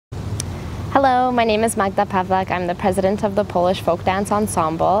Hello, my name is Magda Pawlak. I'm the president of the Polish folk dance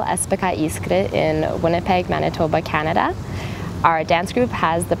ensemble SPK Iskry in Winnipeg, Manitoba, Canada. Our dance group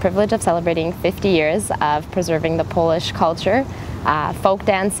has the privilege of celebrating 50 years of preserving the Polish culture, folk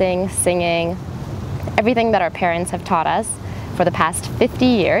dancing, singing, everything that our parents have taught us for the past 50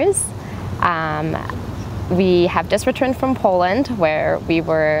 years. We have just returned from Poland, where we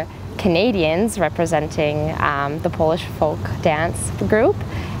were Canadians representing the Polish folk dance group.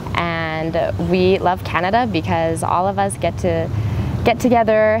 And we love Canada because all of us get to get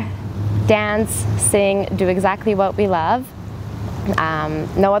together, dance, sing, do exactly what we love.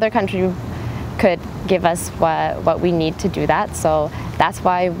 No other country could give us what we need to do that. So that's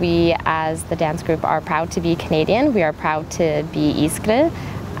why we, as the dance group, are proud to be Canadian. We are proud to be Iskry,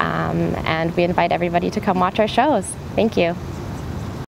 and we invite everybody to come watch our shows. Thank you.